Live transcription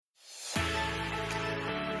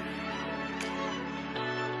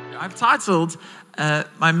I've titled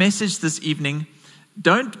my message this evening,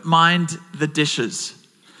 Don't Mind the Dishes.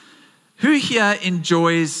 Who here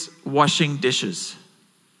enjoys washing dishes?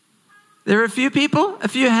 There are a few people, a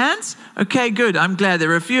few hands? Okay, good. I'm glad.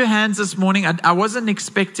 There are a few hands this morning. I wasn't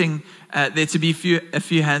expecting there to be a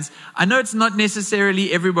few hands. I know it's not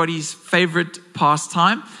necessarily everybody's favorite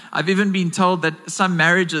pastime. I've even been told that some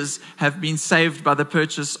marriages have been saved by the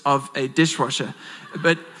purchase of a dishwasher.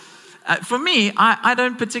 But for me, I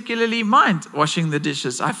don't particularly mind washing the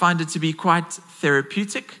dishes. I find it to be quite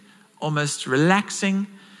therapeutic, almost relaxing.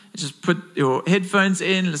 Just put your headphones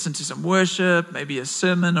in, listen to some worship, maybe a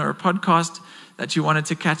sermon or a podcast that you wanted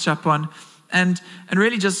to catch up on, and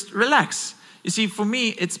really just relax. You see, for me,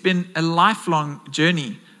 it's been a lifelong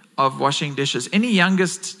journey of washing dishes. Any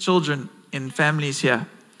youngest children in families here?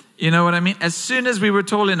 You know what I mean? As soon as we were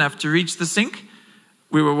tall enough to reach the sink,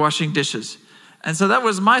 we were washing dishes. And so that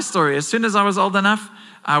was my story. As soon as I was old enough,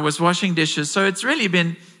 I was washing dishes. So it's really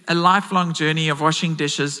been a lifelong journey of washing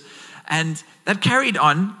dishes. And that carried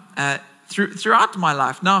on throughout my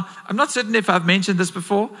life. Now, I'm not certain if I've mentioned this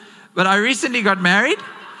before, but I recently got married.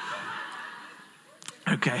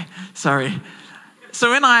 Okay, sorry. So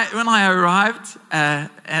when I arrived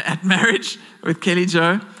at marriage with Kelly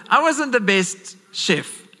Jo, I wasn't the best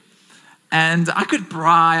chef. And I could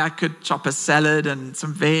braai, I could chop a salad and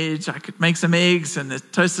some veg, I could make some eggs and a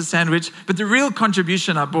toasted sandwich. But the real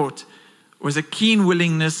contribution I brought was a keen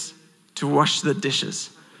willingness to wash the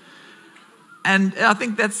dishes. And I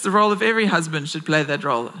think that's the role of every husband should play that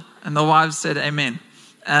role. And the wives said, amen.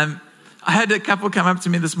 I had a couple come up to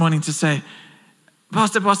me this morning to say,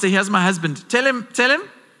 Pastor, here's my husband. Tell him,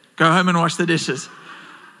 go home and wash the dishes.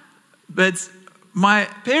 But my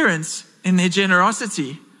parents, in their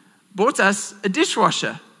generosity, bought us a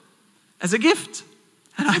dishwasher as a gift.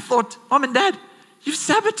 And I thought, Mom and Dad, you've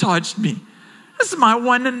sabotaged me. This is my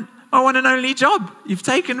one and only job you've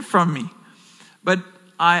taken from me. But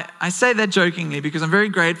I say that jokingly because I'm very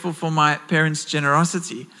grateful for my parents'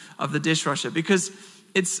 generosity of the dishwasher, because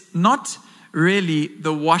it's not really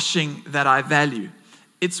the washing that I value.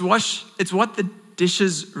 It's what the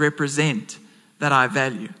dishes represent that I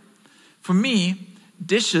value. For me,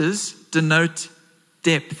 dishes denote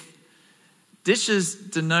depth. Dishes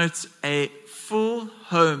denote a full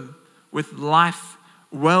home with life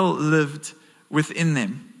well lived within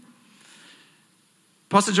them.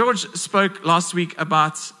 Pastor George spoke last week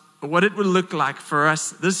about what it will look like for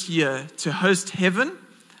us this year to host heaven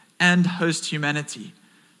and host humanity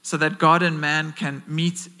so that God and man can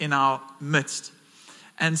meet in our midst.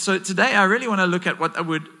 And so today I really want to look at what that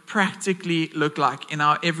would practically look like in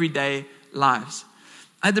our everyday lives.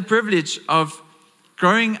 I had the privilege of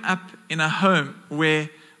growing up in a home where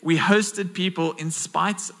we hosted people in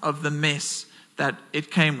spite of the mess that it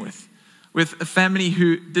came with a family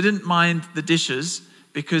who didn't mind the dishes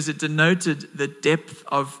because it denoted the depth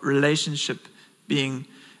of relationship being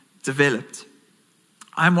developed.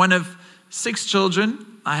 I'm one of 6 children.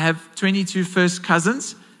 I have 22 first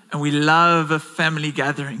cousins, and we love a family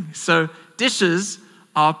gathering. So dishes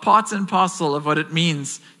are part and parcel of what it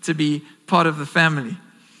means to be part of the family.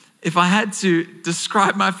 If I had to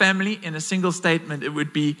describe my family in a single statement, it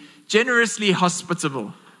would be generously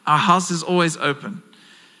hospitable. Our house is always open.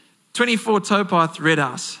 24 Towpath Red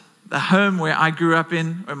House, the home where I grew up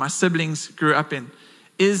in, where my siblings grew up in,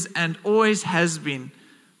 is and always has been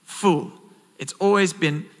full. It's always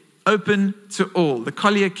been open to all. The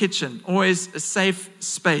Collier Kitchen, always a safe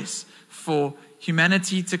space for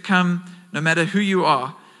humanity to come, no matter who you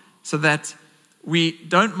are, so that we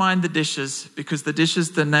don't mind the dishes because the dishes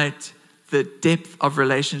denote the depth of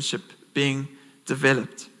relationship being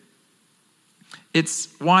developed. It's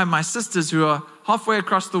why my sisters who are halfway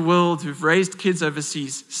across the world, who've raised kids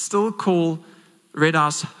overseas, still call Red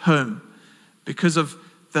House home, because of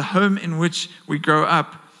the home in which we grow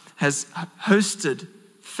up has hosted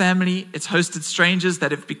family. It's hosted strangers that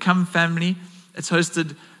have become family. It's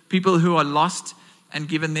hosted people who are lost and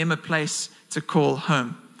given them a place to call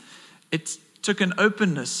home. It took an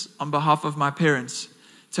openness on behalf of my parents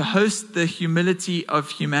to host the humility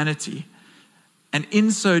of humanity. And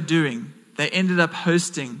in so doing, they ended up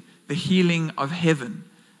hosting the healing of heaven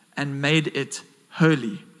and made it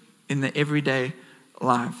holy in the everyday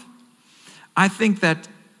life. I think that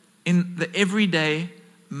in the everyday,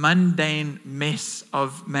 mundane mess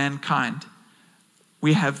of mankind,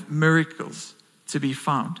 we have miracles to be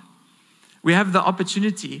found. We have the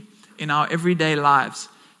opportunity in our everyday lives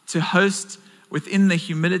to host within the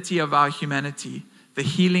humility of our humanity the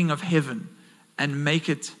healing of heaven and make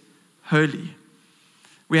it holy.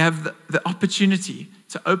 We have the opportunity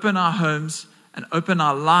to open our homes and open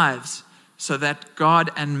our lives so that God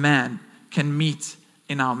and man can meet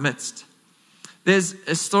in our midst. There's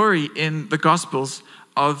a story in the Gospels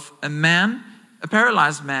of a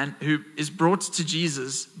paralyzed man who is brought to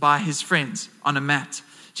Jesus by his friends on a mat.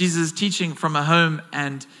 Jesus is teaching from a home,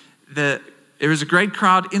 and there is a great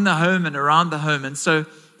crowd in the home and around the home. And so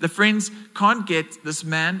the friends can't get this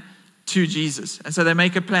man to Jesus. And so they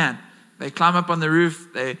make a plan. They climb up on the roof,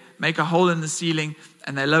 they make a hole in the ceiling,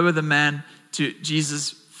 and they lower the man to Jesus'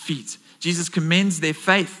 feet. Jesus commends their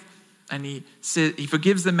faith, and he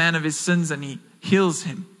forgives the man of his sins, and he heals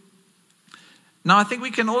him. Now, I think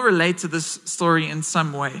we can all relate to this story in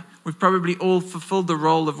some way. We've probably all fulfilled the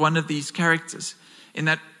role of one of these characters, in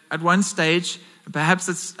that at one stage, perhaps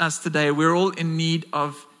it's us today, we're all in need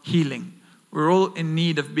of healing. We're all in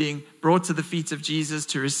need of being brought to the feet of Jesus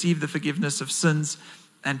to receive the forgiveness of sins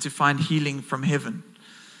and to find healing from heaven.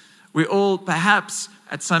 We all, perhaps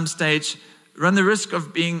at some stage, run the risk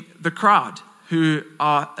of being the crowd who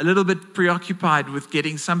are a little bit preoccupied with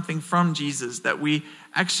getting something from Jesus, that we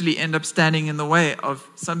actually end up standing in the way of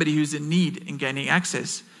somebody who's in need in gaining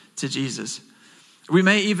access to Jesus. We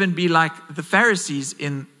may even be like the Pharisees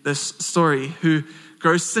in this story, who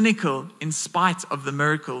grow cynical in spite of the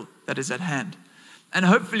miracle that is at hand. And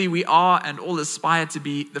hopefully we are and all aspire to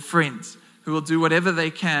be the friends who will do whatever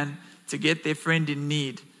they can to get their friend in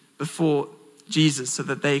need before Jesus so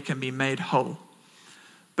that they can be made whole.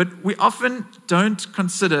 But we often don't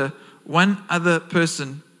consider one other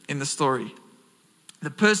person in the story, the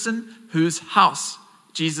person whose house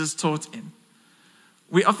Jesus taught in.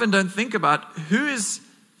 We often don't think about who is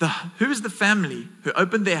the family who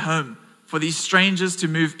opened their home for these strangers to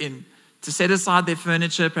move in, to set aside their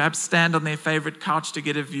furniture, perhaps stand on their favorite couch to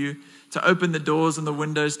get a view, to open the doors and the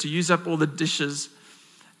windows, to use up all the dishes,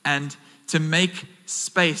 and to make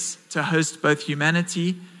space to host both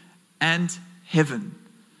humanity and heaven.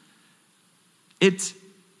 It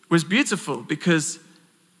was beautiful because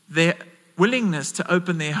their willingness to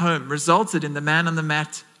open their home resulted in the man on the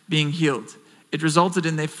mat being healed. It resulted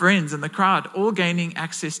in their friends and the crowd all gaining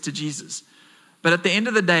access to Jesus. But at the end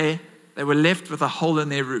of the day, they were left with a hole in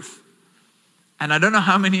their roof. And I don't know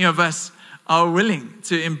how many of us are willing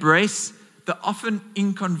to embrace the often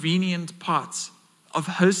inconvenient parts of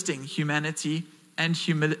hosting humanity and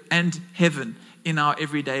heaven in our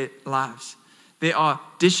everyday lives. There are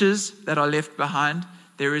dishes that are left behind.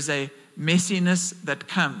 There is a messiness that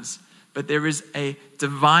comes, but there is a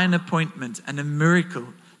divine appointment and a miracle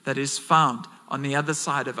that is found on the other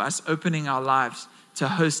side of us opening our lives to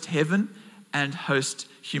host heaven and host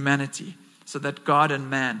humanity, so that God and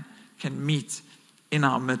man can meet in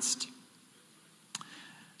our midst.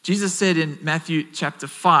 Jesus said in Matthew chapter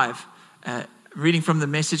 5, reading from the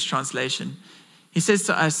Message translation, he says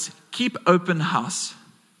to us, keep open house.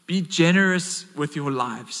 Be generous with your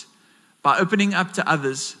lives. By opening up to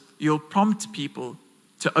others, you'll prompt people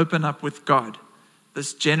to open up with God,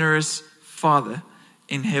 this generous Father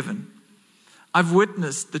in heaven. I've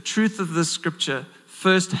witnessed the truth of this scripture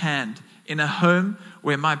firsthand in a home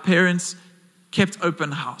where my parents kept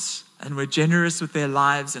open house and were generous with their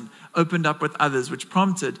lives and opened up with others, which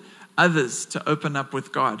prompted others to open up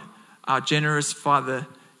with God, our generous Father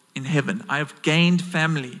in heaven. I have gained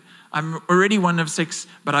family. I'm already one of 6,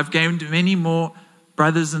 but I've gained many more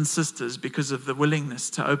brothers and sisters because of the willingness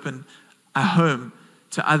to open a home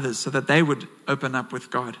to others so that they would open up with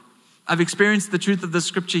God. I've experienced the truth of the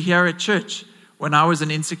scripture here at church when I was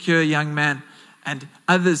an insecure young man, and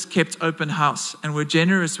others kept open house and were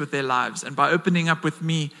generous with their lives. And by opening up with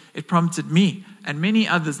me, it prompted me and many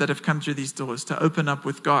others that have come through these doors to open up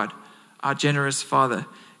with God, our generous Father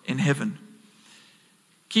in heaven.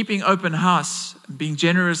 Keeping open house, being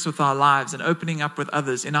generous with our lives and opening up with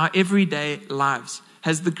others in our everyday lives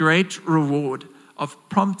has the great reward of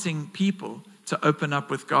prompting people to open up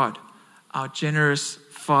with God, our generous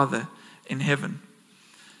Father in heaven.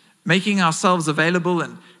 Making ourselves available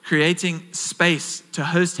and creating space to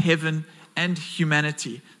host heaven and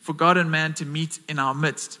humanity for God and man to meet in our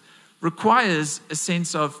midst requires a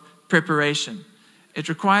sense of preparation. It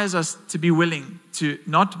requires us to be willing to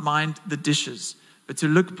not mind the dishes, but to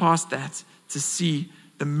look past that to see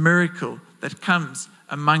the miracle that comes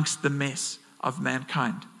amongst the mess of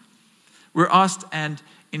mankind. We're asked and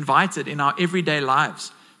invited in our everyday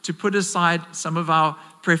lives to put aside some of our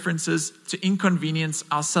preferences, to inconvenience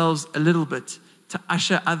ourselves a little bit, to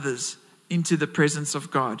usher others into the presence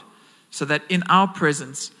of God, so that in our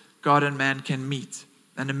presence, God and man can meet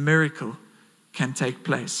and a miracle can take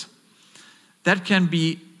place. That can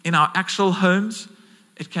be in our actual homes.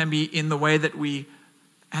 It can be in the way that we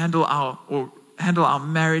handle or handle our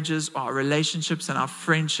marriages, our relationships and our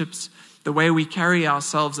friendships, the way we carry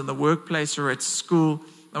ourselves in the workplace or at school,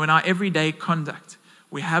 or in our everyday conduct,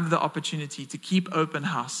 we have the opportunity to keep open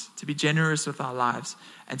house, to be generous with our lives,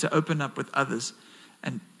 and to open up with others.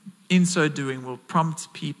 And in so doing, we'll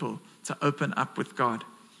prompt people to open up with God,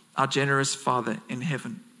 our generous Father in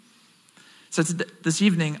heaven. So this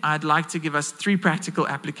evening, I'd like to give us 3 practical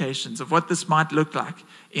applications of what this might look like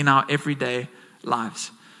in our everyday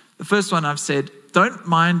lives. The first one I've said, don't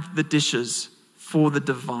mind the dishes for the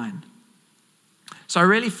divine. So I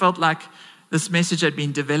really felt like this message had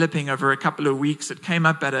been developing over a couple of weeks. It came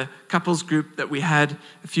up at a couples group that we had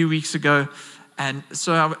a few weeks ago. And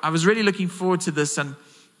so I was really looking forward to this. And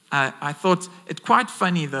I thought it's quite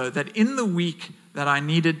funny, though, that in the week that I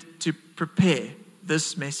needed to prepare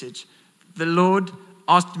this message, the Lord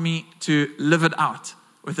asked me to live it out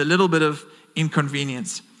with a little bit of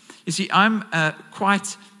inconvenience. You see, I'm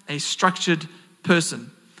quite a structured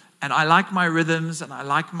person, and I like my rhythms and I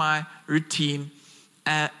like my routine.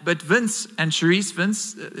 But Vince and Cherise,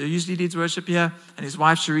 Vince usually leads worship here, and his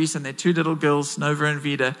wife Cherise and their 2 little girls, Nova and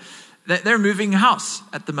Vida, they're moving house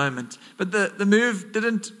at the moment. But the move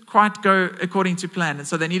didn't quite go according to plan, and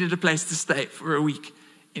so they needed a place to stay for a week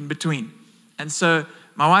in between. And so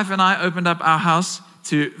my wife and I opened up our house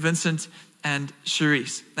to Vincent and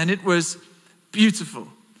Cherise, and it was beautiful.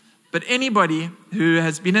 But anybody who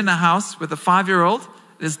has been in a house with a 5-year-old,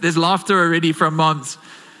 there's laughter already from moms.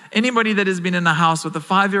 Anybody that has been in a house with a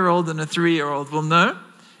 5-year-old and a 3-year-old will know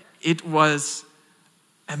it was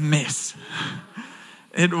a mess.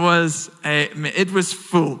 It was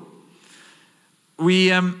full. We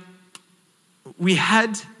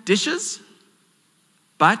had dishes,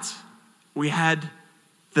 but we had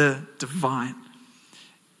the divine.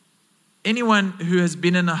 Anyone who has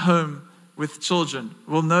been in a home with children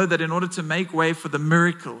will know that in order to make way for the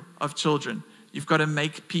miracle of children, you've got to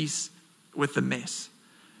make peace with the mess.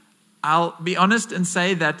 I'll be honest and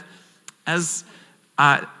say that as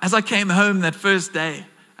I came home that first day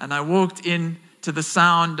and I walked in to the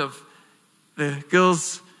sound of the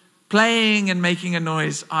girls playing and making a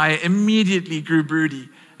noise, I immediately grew broody.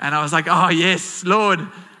 And I was like, oh yes, Lord.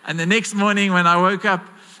 And the next morning when I woke up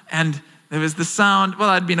and there was the sound, well,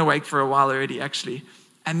 I'd been awake for a while already actually.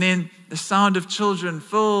 And then the sound of children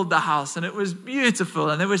filled the house and it was beautiful.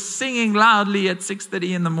 And they were singing loudly at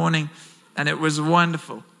 6:30 in the morning and it was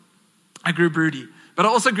wonderful. I grew broody, but I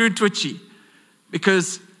also grew twitchy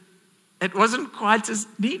because it wasn't quite as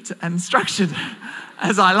neat and structured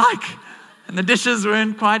as I like. And the dishes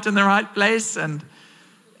weren't quite in the right place and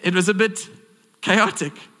it was a bit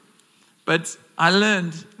chaotic. But I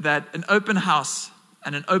learned that an open house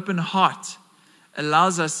and an open heart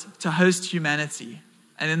allows us to host humanity.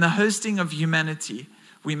 And in the hosting of humanity,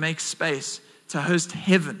 we make space to host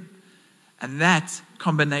heaven. And that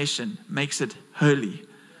combination makes it holy.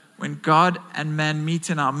 When God and man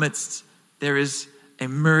meet in our midst, there is a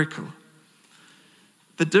miracle.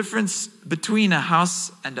 The difference between a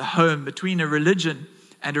house and a home, between a religion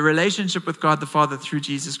and a relationship with God the Father through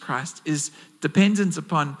Jesus Christ, is dependent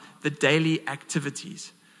upon the daily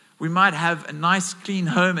activities. We might have a nice, clean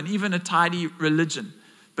home and even a tidy religion,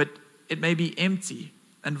 but it may be empty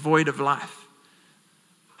and void of life.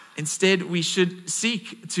 Instead, we should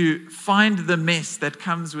seek to find the mess that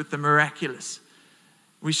comes with the miraculous.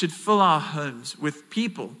 We should fill our homes with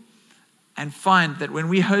people and find that when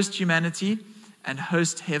we host humanity and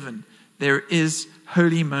host heaven, there is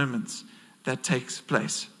holy moments that takes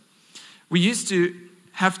place. We used to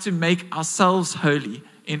have to make ourselves holy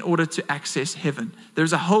in order to access heaven.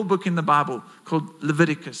 There's a whole book in the Bible called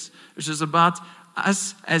Leviticus, which is about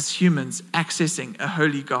us as humans accessing a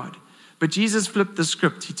holy God. But Jesus flipped the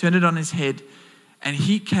script. He turned it on his head and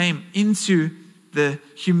he came into the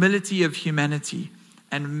humility of humanity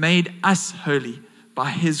and made us holy by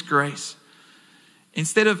his grace.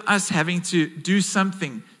 Instead of us having to do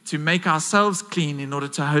something to make ourselves clean in order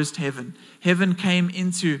to host heaven, heaven came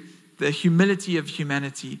into the humility of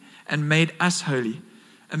humanity and made us holy.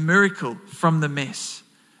 A miracle from the mess.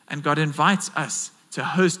 And God invites us to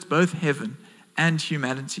host both heaven and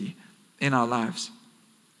humanity in our lives.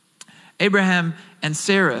 Abraham and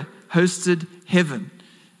Sarah hosted heaven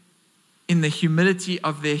in the humility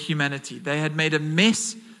of their humanity. They had made a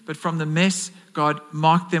mess, but from the mess, God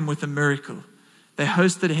marked them with a miracle. They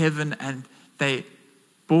hosted heaven and they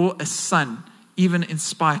bore a son, even in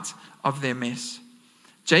spite of their mess.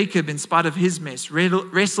 Jacob, in spite of his mess,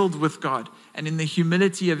 wrestled with God, and in the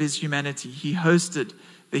humility of his humanity, he hosted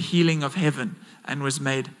the healing of heaven and was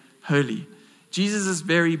made holy. Jesus'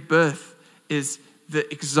 very birth is the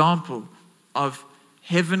example of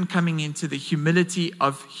heaven coming into the humility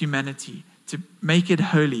of humanity to make it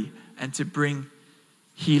holy, and to bring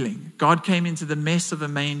healing. God came into the mess of a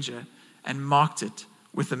manger and marked it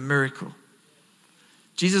with a miracle.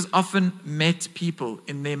 Jesus often met people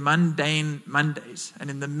in their mundane Mondays and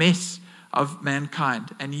in the mess of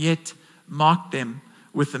mankind, and yet marked them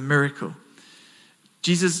with a miracle.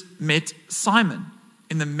 Jesus met Simon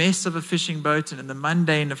in the mess of a fishing boat and in the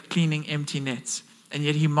mundane of cleaning empty nets, and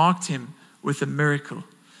yet he marked him with a miracle.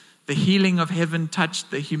 The healing of heaven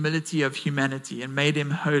touched the humility of humanity and made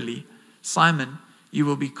him holy. Simon, you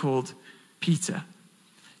will be called Peter.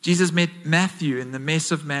 Jesus met Matthew in the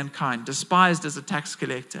mess of mankind, despised as a tax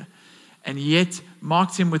collector, and yet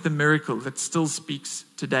marked him with a miracle that still speaks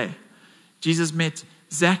today. Jesus met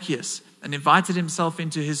Zacchaeus and invited himself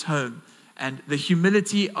into his home, and the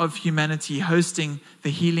humility of humanity hosting the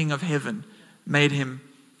healing of heaven made him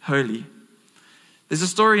holy. There's a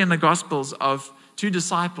story in the Gospels of two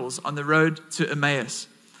disciples on the road to Emmaus.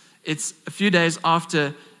 It's a few days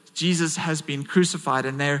after Jesus has been crucified,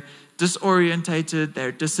 and they're disorientated,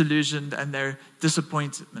 they're disillusioned, and they're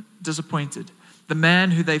disappointed. The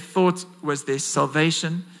man who they thought was their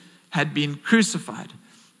salvation had been crucified.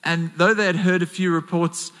 And though they had heard a few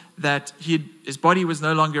reports that his body was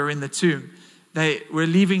no longer in the tomb, they were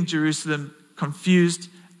leaving Jerusalem confused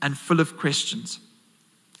and full of questions.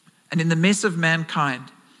 And in the mess of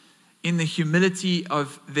mankind, in the humility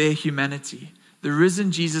of their humanity, the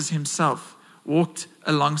risen Jesus himself walked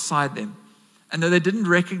alongside them. And though they didn't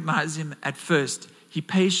recognize him at first, he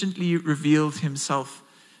patiently revealed himself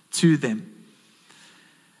to them.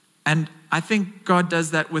 And I think God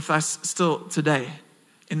does that with us still today.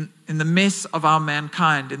 In the mess of our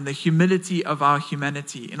mankind, in the humility of our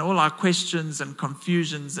humanity, in all our questions and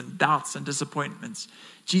confusions and doubts and disappointments,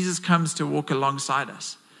 Jesus comes to walk alongside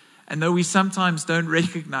us. And though we sometimes don't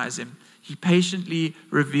recognize him, he patiently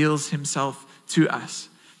reveals himself to us.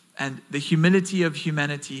 And the humility of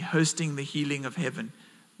humanity hosting the healing of heaven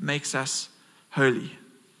makes us holy.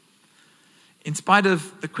 In spite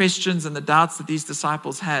of the questions and the doubts that these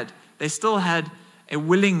disciples had, they still had a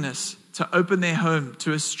willingness to open their home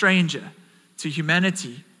to a stranger, to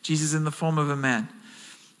humanity, Jesus in the form of a man.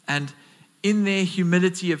 And in their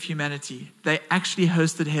humility of humanity, they actually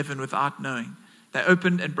hosted heaven without knowing. They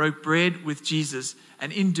opened and broke bread with Jesus,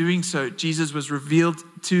 and in doing so, Jesus was revealed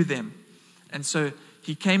to them. And so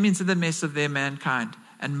he came into the mess of their mankind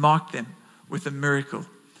and marked them with a miracle.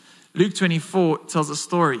 Luke 24 tells a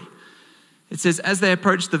story. It says, as they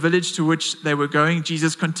approached the village to which they were going,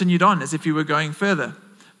 Jesus continued on as if he were going further.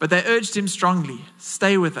 But they urged him strongly,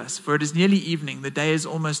 stay with us, for it is nearly evening, the day is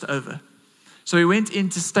almost over. So he went in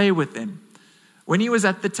to stay with them. When he was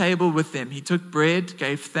at the table with them, he took bread,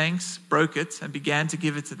 gave thanks, broke it, and began to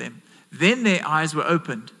give it to them. Then their eyes were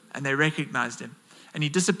opened, and they recognized him, and he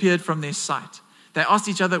disappeared from their sight. They asked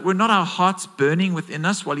each other, were not our hearts burning within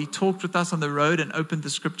us while he talked with us on the road and opened the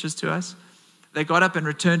scriptures to us? They got up and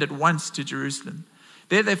returned at once to Jerusalem.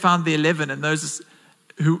 There they found the 11 and those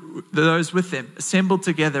with them assembled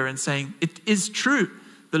together and saying, it is true,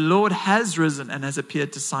 the Lord has risen and has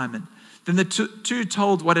appeared to Simon. Then the two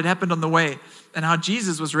told what had happened on the way and how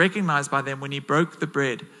Jesus was recognized by them when he broke the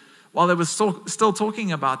bread. While they were still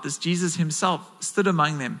talking about this, Jesus himself stood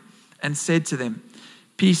among them and said to them,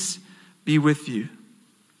 peace be with you.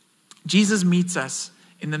 Jesus meets us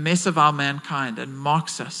in the mess of our mankind and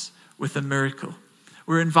marks us with a miracle.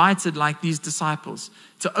 We're invited, like these disciples,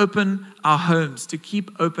 to open our homes, to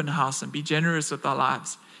keep open house and be generous with our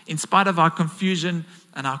lives. In spite of our confusion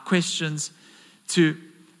and our questions, to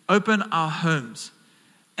open our homes.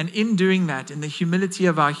 And in doing that, in the humility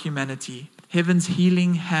of our humanity, heaven's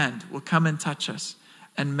healing hand will come and touch us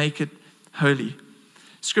and make it holy.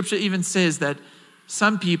 Scripture even says that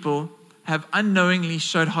some people have unknowingly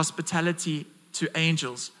showed hospitality to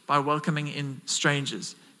angels by welcoming in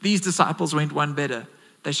strangers. These disciples went one better.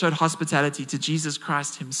 They showed hospitality to Jesus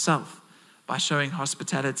Christ himself by showing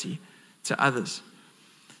hospitality to others.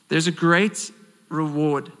 There's a great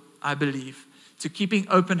reward, I believe, to keeping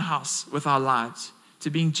open house with our lives, to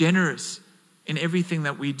being generous in everything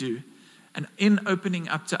that we do. And in opening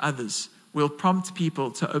up to others, we'll prompt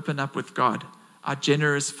people to open up with God, our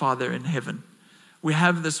generous Father in heaven. We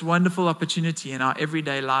have this wonderful opportunity in our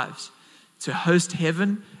everyday lives to host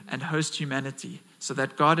heaven and host humanity so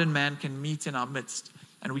that God and man can meet in our midst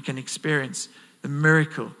and we can experience the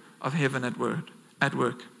miracle of heaven at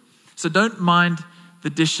work. So don't mind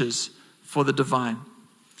the dishes for the divine.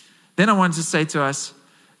 Then I want to say to us,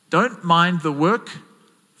 don't mind the work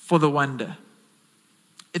for the wonder.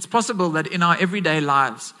 It's possible that in our everyday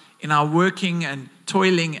lives, in our working and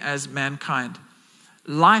toiling as mankind,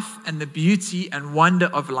 life and the beauty and wonder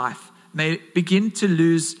of life may begin to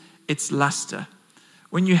lose its luster.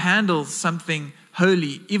 When you handle something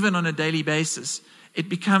holy, even on a daily basis,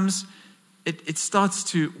 it starts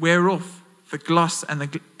to wear off the gloss and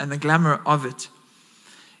the glamour of it.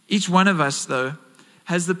 Each one of us, though,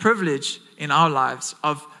 has the privilege in our lives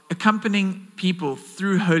of accompanying people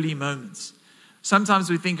through holy moments. Sometimes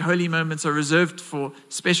we think holy moments are reserved for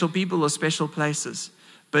special people or special places.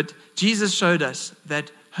 But Jesus showed us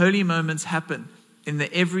that holy moments happen in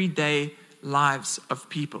the everyday lives of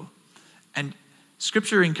people. And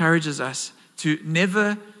Scripture encourages us to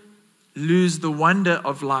never lose the wonder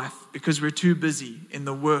of life because we're too busy in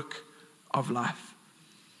the work of life.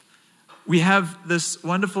 We have this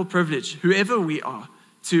wonderful privilege, whoever we are,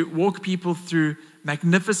 to walk people through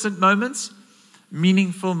magnificent moments,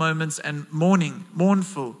 meaningful moments, and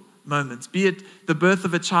mournful moments. Be it the birth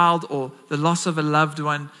of a child or the loss of a loved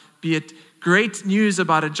one, be it great news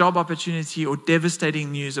about a job opportunity or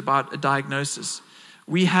devastating news about a diagnosis.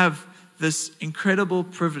 We have this incredible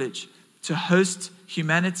privilege to host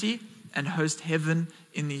humanity and host heaven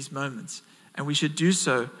in these moments. And we should do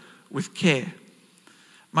so with care.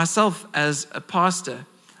 Myself, as a pastor,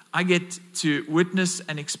 I get to witness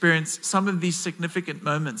and experience some of these significant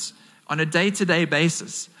moments on a day-to-day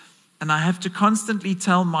basis. And I have to constantly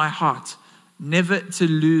tell my heart never to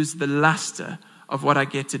lose the luster of what I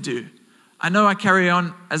get to do. I know I carry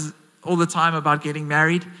on all the time about getting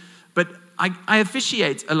married, but I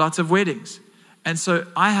officiate a lot of weddings. And so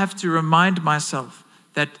I have to remind myself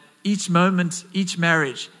that each moment, each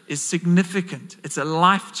marriage is significant. It's a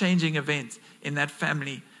life-changing event in that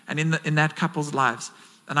family and in that couple's lives.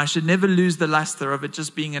 And I should never lose the luster of it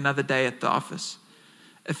just being another day at the office.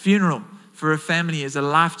 A funeral for a family is a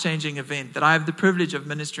life-changing event that I have the privilege of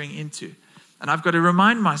ministering into. And I've got to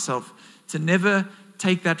remind myself to never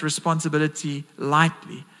take that responsibility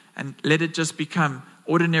lightly and let it just become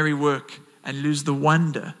ordinary work and lose the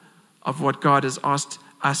wonder of what God has asked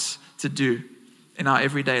us to do in our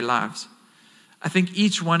everyday lives. I think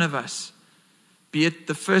each one of us, be it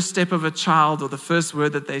the first step of a child or the first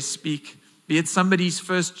word that they speak, be it somebody's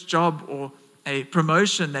first job or a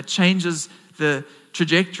promotion that changes the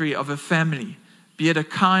trajectory of a family, be it a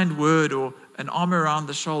kind word or an arm around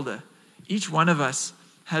the shoulder, each one of us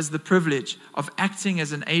has the privilege of acting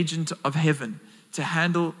as an agent of heaven to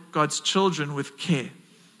handle God's children with care.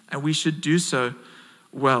 And we should do so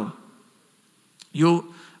well. You'll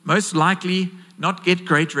most likely not get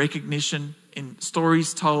great recognition in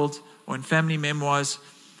stories told or in family memoirs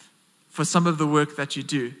for some of the work that you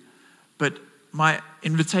do. But my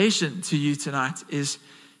invitation to you tonight is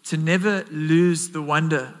to never lose the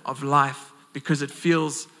wonder of life because it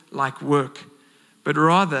feels like work, but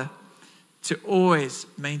rather to always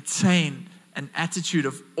maintain an attitude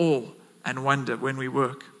of awe and wonder when we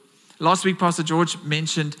work. Last week, Pastor George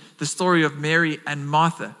mentioned the story of Mary and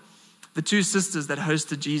Martha, the two sisters that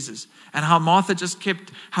hosted Jesus, and how Martha just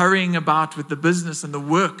kept hurrying about with the business and the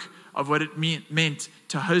work of what it meant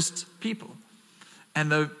to host people.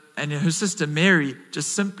 And her sister Mary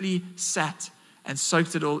just simply sat and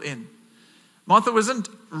soaked it all in. Martha wasn't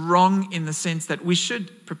wrong in the sense that we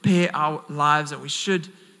should prepare our lives and we should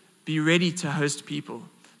be ready to host people.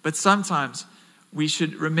 But sometimes we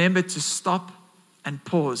should remember to stop and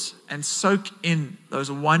pause and soak in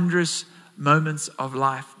those wondrous moments of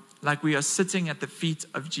life, like we are sitting at the feet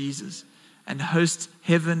of Jesus, and host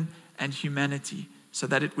heaven and humanity so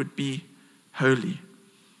that it would be holy.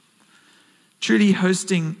 Truly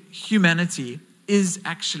hosting humanity is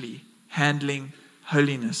actually handling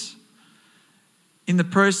holiness. In the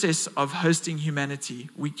process of hosting humanity,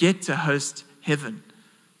 we get to host heaven,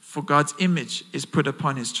 for God's image is put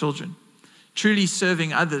upon his children. Truly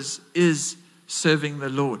serving others is serving the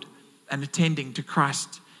Lord and attending to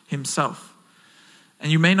Christ himself.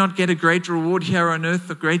 And you may not get a great reward here on earth,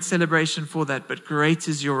 a great celebration for that, but great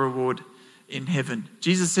is your reward in heaven.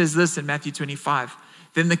 Jesus says this in Matthew 25,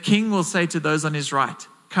 "Then the king will say to those on his right,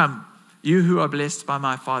 'Come, you who are blessed by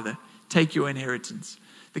my Father, take your inheritance.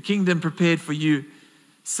 The kingdom prepared for you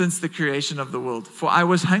since the creation of the world. For I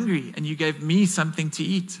was hungry, and you gave me something to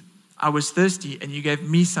eat. I was thirsty, and you gave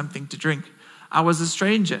me something to drink. I was a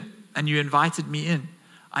stranger, and you invited me in.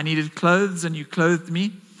 I needed clothes, and you clothed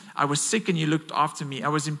me. I was sick, and you looked after me. I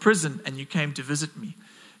was in prison, and you came to visit me.'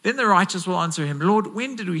 Then the righteous will answer him, 'Lord,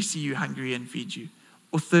 when did we see you hungry and feed you,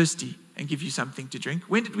 or thirsty and give you something to drink?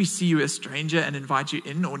 When did we see you a stranger and invite you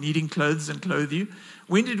in, or needing clothes and clothe you?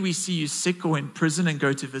 When did we see you sick or in prison and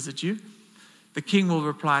go to visit you?' The king will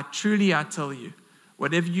reply, 'Truly I tell you,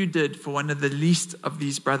 whatever you did for one of the least of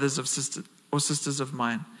these brothers or sisters of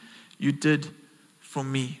mine, you did for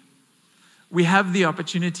me.'" We have the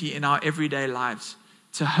opportunity in our everyday lives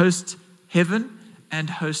to host heaven and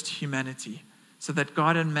host humanity, so that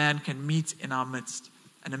God and man can meet in our midst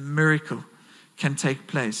and a miracle can take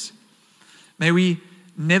place. May we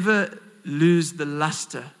never lose the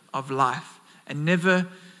luster of life and never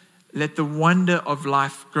let the wonder of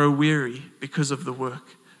life grow weary because of the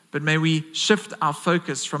work. But may we shift our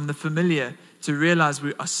focus from the familiar to realize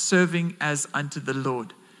we are serving as unto the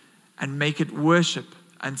Lord and make it worship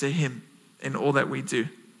unto Him in all that we do.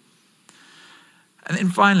 And then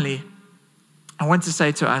finally, I want to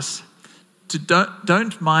say to us,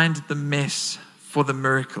 don't mind the mess for the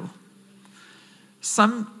miracle.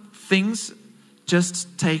 Some things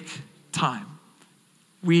just take time.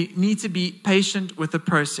 We need to be patient with the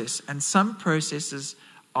process, and some processes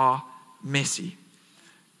are messy.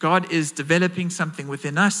 God is developing something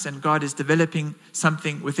within us, and God is developing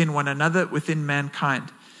something within one another, within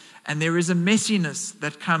mankind. And there is a messiness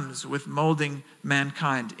that comes with molding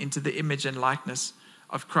mankind into the image and likeness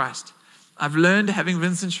of Christ. I've learned, having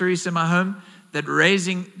Vincent Charisse in my home, that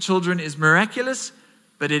raising children is miraculous,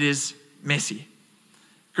 but it is messy.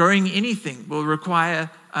 Growing anything will require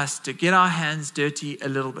us to get our hands dirty a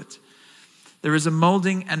little bit. There is a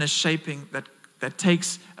molding and a shaping that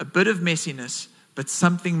takes a bit of messiness, but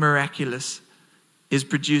something miraculous is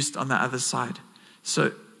produced on the other side.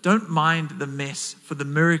 So don't mind the mess for the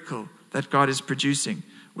miracle that God is producing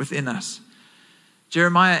within us.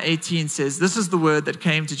 Jeremiah 18 says, "This is the word that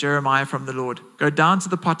came to Jeremiah from the Lord. Go down to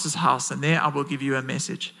the potter's house, and there I will give you a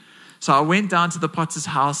message." So I went down to the potter's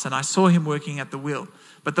house, and I saw him working at the wheel.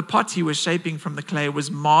 But the pot he was shaping from the clay was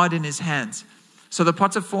marred in his hands. So the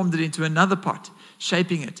potter formed it into another pot,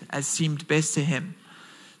 shaping it as seemed best to him.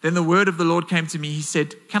 Then the word of the Lord came to me. He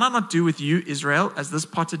said, "Can I not do with you, Israel, as this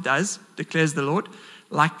potter does, declares the Lord?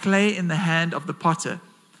 Like clay in the hand of the potter,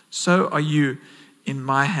 so are you in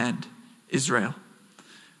my hand, Israel."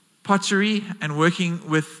 Pottery and working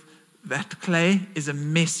with that clay is a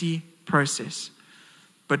messy process.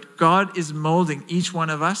 But God is molding each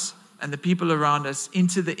one of us and the people around us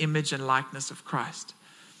into the image and likeness of Christ.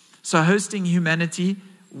 So hosting humanity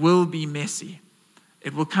will be messy.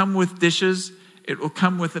 It will come with dishes. It will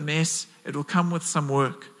come with a mess. It will come with some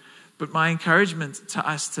work. But my encouragement to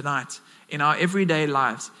us tonight in our everyday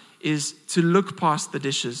lives is to look past the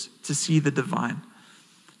dishes to see the divine,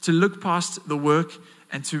 to look past the work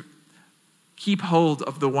and to keep hold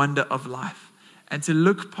of the wonder of life, and to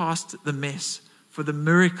look past the mess for the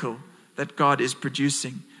miracle that God is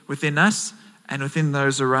producing within us and within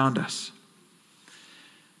those around us.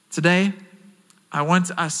 Today, I want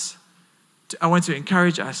to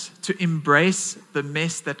encourage us to embrace the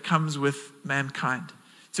mess that comes with mankind,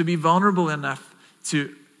 to be vulnerable enough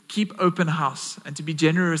to keep open house and to be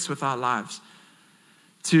generous with our lives,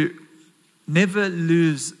 to never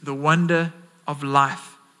lose the wonder of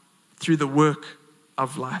life through the work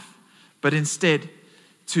of life, but instead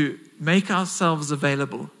to make ourselves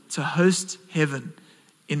available to host heaven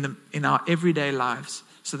in our everyday lives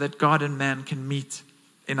so that God and man can meet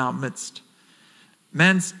in our midst.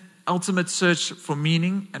 Man's ultimate search for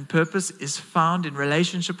meaning and purpose is found in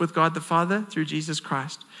relationship with God the Father through Jesus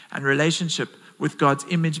Christ and relationship with God's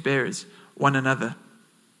image bearers, one another.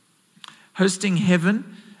 Hosting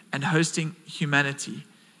heaven and hosting humanity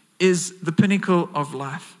is the pinnacle of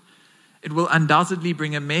life. It will undoubtedly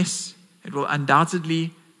bring a mess. It will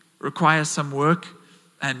undoubtedly require some work,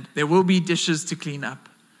 and there will be dishes to clean up.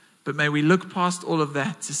 But may we look past all of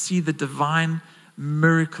that to see the divine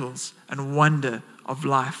miracles and wonder of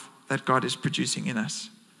life that God is producing in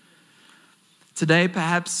us. Today,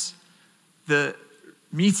 perhaps the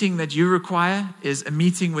meeting that you require is a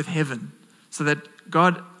meeting with heaven, so that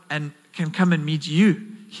God can come and meet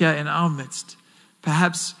you here in our midst.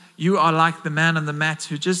 Perhaps you are like the man on the mat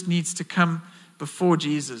who just needs to come before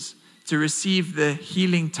Jesus to receive the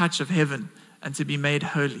healing touch of heaven and to be made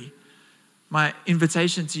holy. My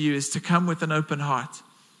invitation to you is to come with an open heart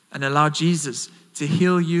and allow Jesus to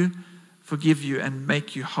heal you, forgive you, and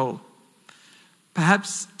make you whole.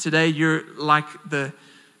 Perhaps today you're like the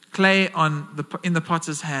clay in the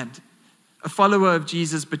potter's hand, a follower of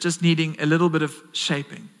Jesus, but just needing a little bit of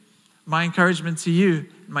shaping. My encouragement to you,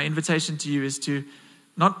 my invitation to you is to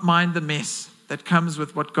not mind the mess that comes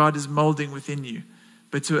with what God is molding within you,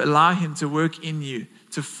 but to allow Him to work in you,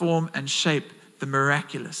 to form and shape the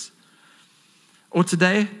miraculous. Or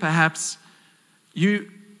today, perhaps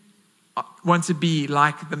you want to be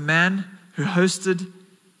like the man who hosted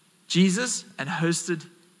Jesus and hosted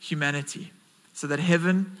humanity, so that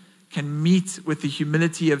heaven can meet with the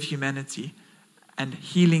humility of humanity and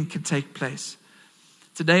healing can take place.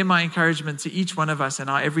 Today, my encouragement to each one of us in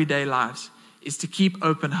our everyday lives is to keep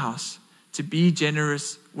open house, to be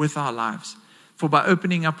generous with our lives, For by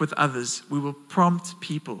opening up with others, we will prompt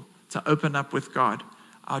people to open up with God,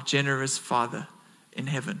 our generous Father in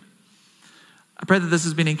heaven. I pray that this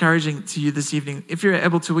has been encouraging to you this evening. If you're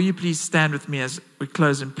able to, will you please stand with me as we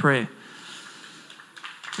close in prayer?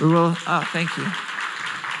 Thank you.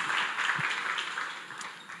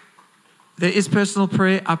 There is personal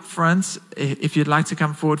prayer up front. If you'd like to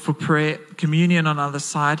come forward for prayer, communion on the other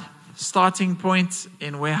side, starting point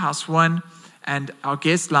in Warehouse 1, and our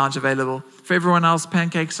guest lounge available. For everyone else,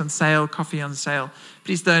 pancakes on sale, coffee on sale.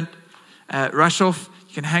 Please don't rush off.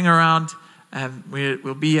 You can hang around.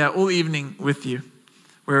 We'll be here all evening with you.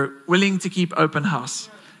 We're willing to keep open house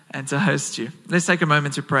and to host you. Let's take a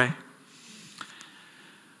moment to pray.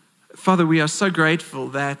 Father, we are so grateful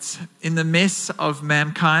that in the mess of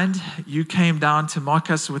mankind, you came down to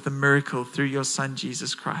mark us with a miracle through your Son,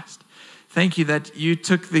 Jesus Christ. Thank you that you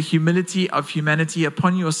took the humility of humanity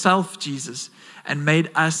upon yourself, Jesus, and made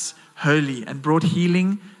us holy and brought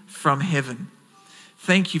healing from heaven.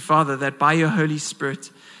 Thank you, Father, that by your Holy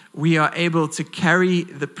Spirit, we are able to carry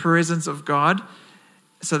the presence of God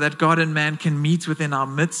so that God and man can meet within our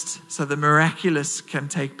midst, so the miraculous can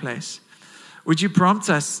take place. Would you prompt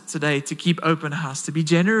us today to keep open house, to be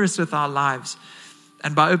generous with our lives?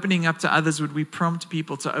 And by opening up to others, would we prompt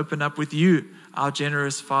people to open up with you, our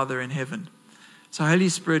generous Father in heaven? So Holy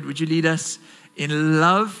Spirit, would you lead us in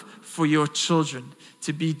love for your children,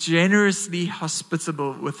 to be generously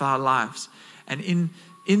hospitable with our lives, and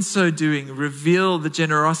in so doing, reveal the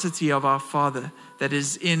generosity of our Father that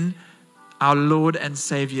is in our Lord and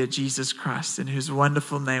Savior, Jesus Christ, in whose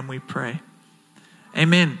wonderful name we pray.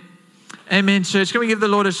 Amen. Amen, church. Can we give the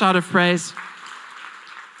Lord a shout of praise?